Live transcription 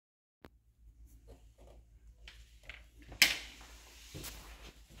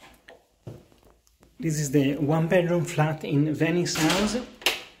This is the one-bedroom flat in Venice house.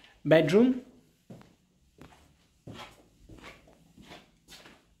 Bedroom.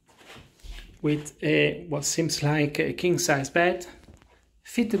 With what seems like a king-size bed,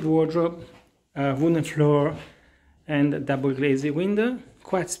 fitted wardrobe, wooden floor and a double glazed window.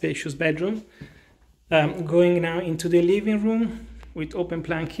 Quite spacious bedroom. Going now into the living room with open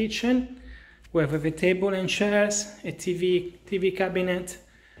plan kitchen. We have a table and chairs, a TV cabinet.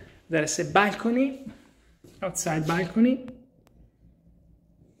 There's a balcony, outside balcony.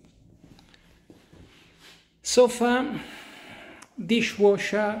 Sofa,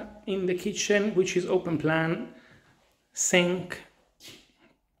 dishwasher in the kitchen, which is open plan, sink,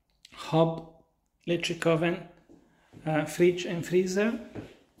 hob, electric oven, fridge and freezer.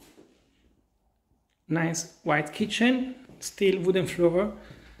 Nice white kitchen, still wooden floor.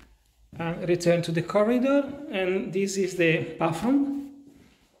 Return to the corridor, and this is the bathroom.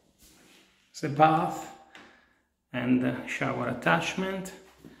 It's a bath and a shower attachment,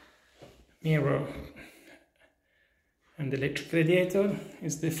 mirror and electric radiator.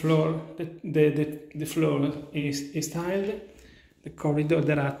 Is the floor. The floor is tiled. The corridor,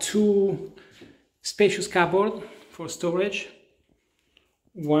 there are two spacious cupboards for storage,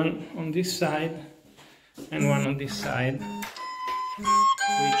 one on this side and one on this side, which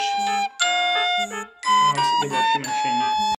house the washing machine.